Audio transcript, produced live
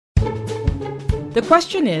The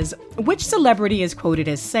question is, which celebrity is quoted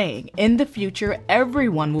as saying, "In the future,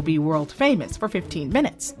 everyone will be world famous for 15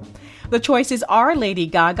 minutes"? The choices are Lady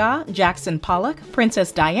Gaga, Jackson Pollock,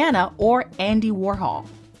 Princess Diana, or Andy Warhol.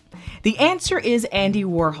 The answer is Andy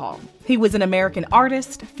Warhol. He was an American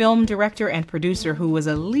artist, film director, and producer who was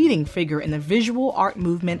a leading figure in the visual art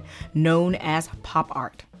movement known as pop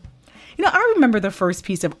art. I remember the first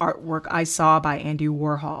piece of artwork I saw by Andy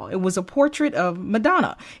Warhol. It was a portrait of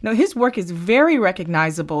Madonna. His work is very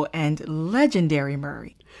recognizable and legendary,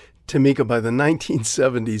 Murray. Tamika, by the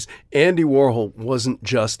 1970s, Andy Warhol wasn't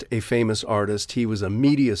just a famous artist. He was a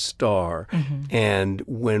media star. And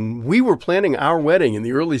when we were planning our wedding in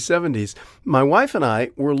the early 70s, my wife and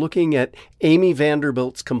I were looking at Amy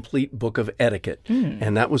Vanderbilt's complete book of etiquette.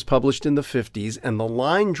 And that was published in the 50s. And the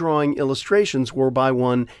line drawing illustrations were by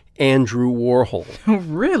one Andrew Warhol.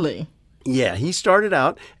 Really? Yeah, he started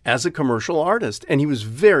out as a commercial artist, and he was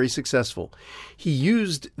very successful. He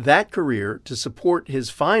used that career to support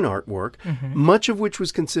his fine artwork, much of which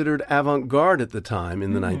was considered avant-garde at the time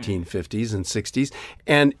in the 1950s and 60s.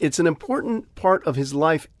 And it's an important part of his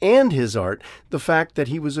life and his art, the fact that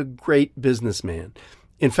he was a great businessman.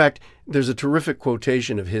 In fact, there's a terrific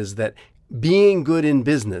quotation of his that being good in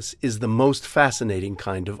business is the most fascinating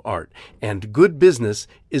kind of art, and good business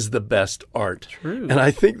is the best art. True. And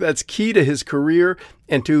I think that's key to his career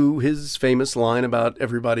and to his famous line about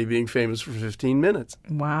everybody being famous for 15 minutes.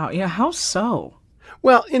 Wow. Yeah, how so?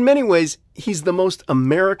 Well, in many ways, he's the most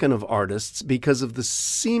American of artists because of the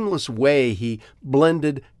seamless way he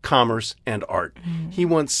blended commerce and art. He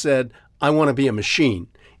once said, "I want to be a machine."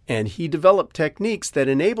 And he developed techniques that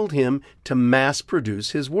enabled him to mass produce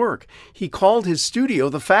his work. He called his studio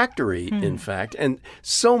the factory, in fact, and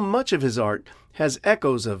so much of his art has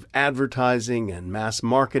echoes of advertising and mass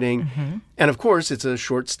marketing. And of course, it's a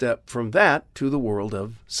short step from that to the world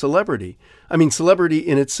of celebrity. I mean, celebrity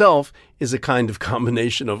in itself is a kind of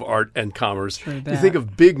combination of art and commerce. You think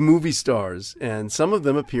of big movie stars, and some of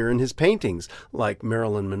them appear in his paintings, like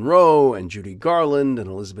Marilyn Monroe and Judy Garland and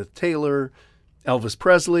Elizabeth Taylor, Elvis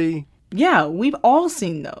Presley. Yeah, we've all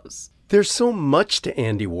seen those. There's so much to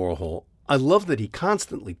Andy Warhol. I love that he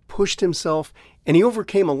constantly pushed himself, and he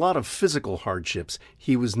overcame a lot of physical hardships.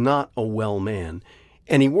 He was not a well man.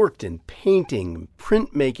 And he worked in painting,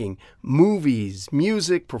 printmaking, movies,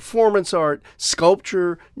 music, performance art,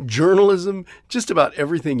 sculpture, journalism, just about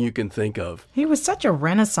everything you can think of. He was such a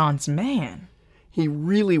Renaissance man. He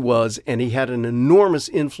really was, and he had an enormous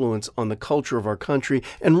influence on the culture of our country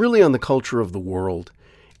and really on the culture of the world.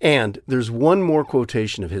 And there's one more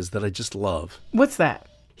quotation of his that I just love. What's that?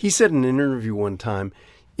 He said in an interview one time,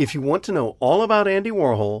 "If you want to know all about Andy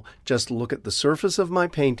Warhol, just look at the surface of my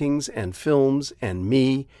paintings and films and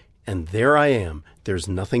me, and there I am. There's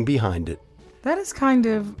nothing behind it." That is kind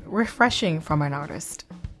of refreshing from an artist.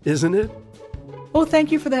 Isn't it? Well,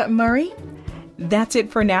 thank you for that, Murray. That's it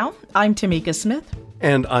for now. I'm Tamika Smith.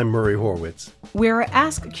 And I'm Murray Horwitz. We're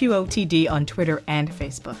Ask QOTD on Twitter and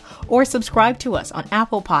Facebook, or subscribe to us on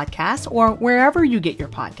Apple Podcasts or wherever you get your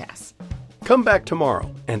podcasts. Come back tomorrow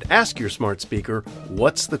and ask your smart speaker,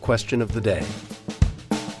 what's the question of the day?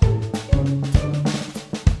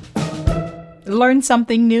 Learn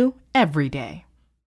something new every day.